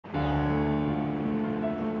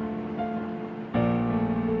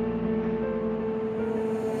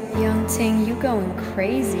Young Ting, you going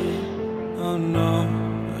crazy. Oh no,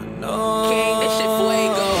 no. King, this shit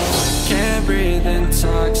fuego. Can't breathe in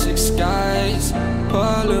toxic skies.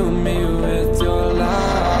 Pollute me with your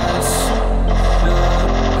lies.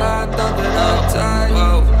 I thought that I'd die.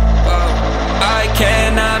 Whoa, whoa. I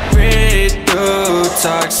cannot breathe through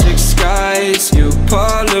toxic skies. You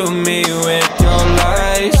pollute me with your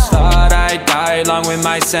lies. Thought I'd die along with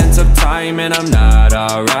my sense of time, and I'm not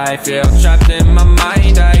alright. Feel trapped in my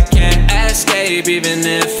mind, I can't escape even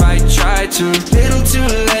if I try to. Little too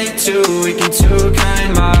late, too weak and too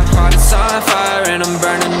kind. My heart is on fire and I'm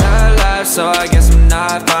burning alive, so I guess I'm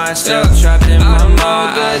not fine. Still trapped in my mind.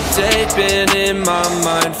 I know the date been in my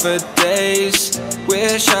mind for days.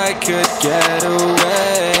 Wish I could get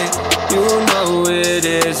away. You know it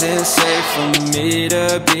isn't safe for me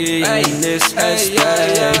to be in this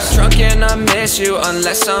space. Drunk and I miss you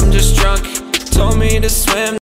unless I'm just drunk. Told me to swim